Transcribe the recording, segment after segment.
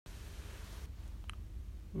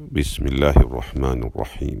بسم الله الرحمن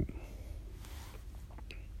الرحيم.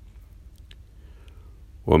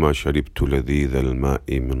 وما شربت لذيذ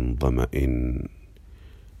الماء من ظمأ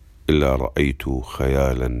إلا رأيت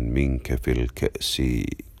خيالا منك في الكأس،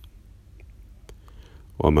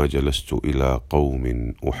 وما جلست إلى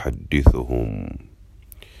قوم أحدثهم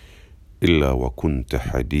إلا وكنت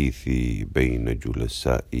حديثي بين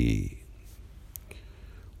جلسائي.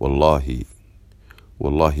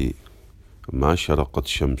 والله ما شرقت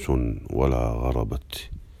شمس ولا غربت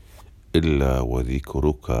إلا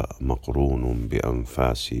وذكرك مقرون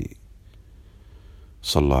بأنفاسي.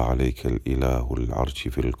 صلى عليك الإله العرش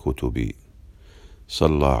في الكتب،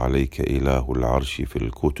 صلى عليك إله العرش في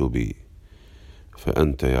الكتب،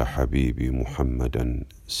 فأنت يا حبيبي محمدا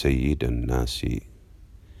سيد الناس.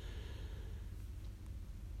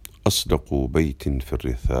 أصدق بيت في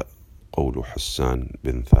الرثاء قول حسان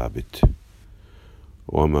بن ثابت: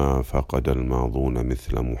 وما فقد الماضون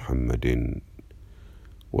مثل محمد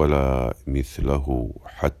ولا مثله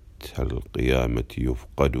حتى القيامة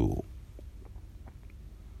يفقد.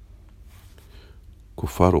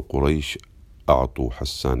 كفار قريش أعطوا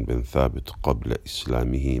حسان بن ثابت قبل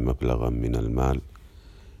إسلامه مبلغا من المال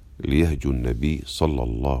ليهجوا النبي صلى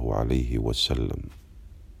الله عليه وسلم،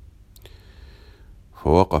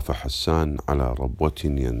 فوقف حسان على ربوة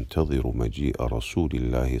ينتظر مجيء رسول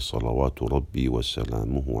الله صلوات ربي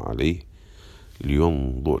وسلامه عليه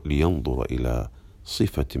لينظر إلى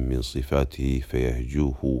صفة من صفاته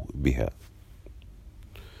فيهجوه بها.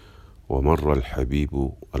 ومر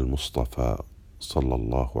الحبيب المصطفى صلى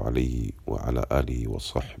الله عليه وعلى آله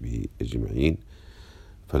وصحبه أجمعين،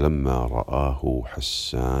 فلما رآه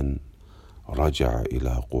حسان رجع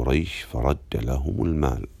إلى قريش فرد لهم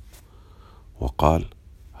المال وقال: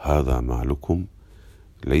 هذا مالكم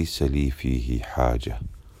ليس لي فيه حاجة،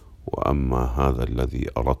 وأما هذا الذي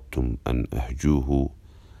أردتم أن أهجوه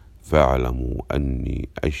فاعلموا أني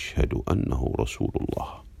أشهد أنه رسول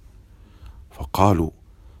الله. فقالوا: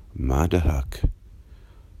 ما دهاك؟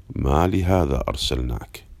 ما لهذا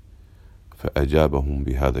أرسلناك؟ فأجابهم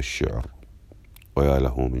بهذا الشعر، ويا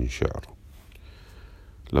له من شعر: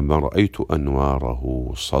 لما رأيت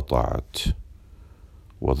أنواره سطعت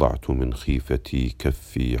وضعت من خيفتي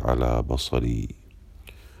كفي على بصري،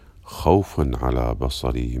 خوفا على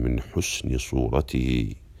بصري من حسن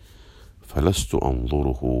صورته، فلست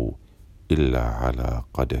أنظره إلا على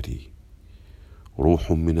قدري.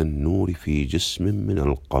 روح من النور في جسم من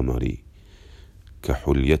القمر،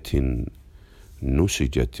 كحلية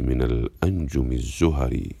نسجت من الأنجم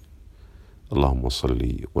الزهر. اللهم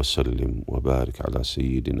صل وسلم وبارك على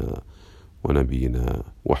سيدنا ونبينا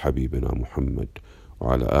وحبيبنا محمد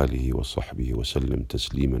وعلى آله وصحبه وسلم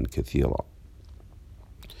تسليما كثيرا.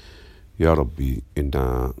 يا ربي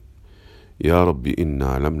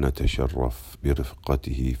إنا لم نتشرف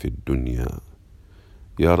برفقته في الدنيا،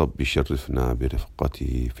 يا رب شرفنا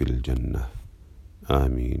برفقته في الجنة.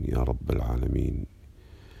 آمين يا رب العالمين.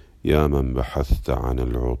 يا من بحثت عن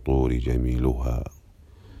العطور جميلها،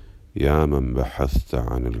 يا من بحثت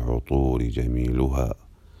عن العطور جميلها،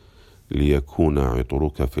 ليكون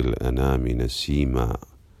عطرك في الأنام نسيما.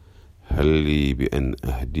 هل لي بأن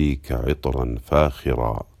أهديك عطرا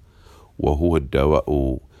فاخرا، وهو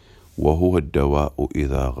الدواء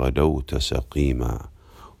إذا غدوت سقيما.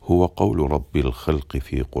 هو قول رب الخلق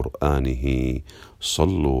في قرآنه: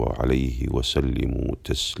 صلوا عليه وسلموا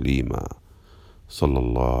تسليما. صلى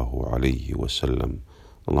الله عليه وسلم.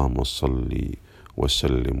 اللهم صل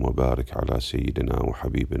وسلم وبارك على سيدنا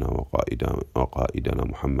وحبيبنا وقائدنا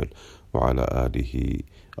محمد وعلى آله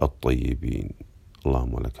الطيبين.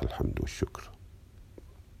 اللهم لك الحمد والشكر.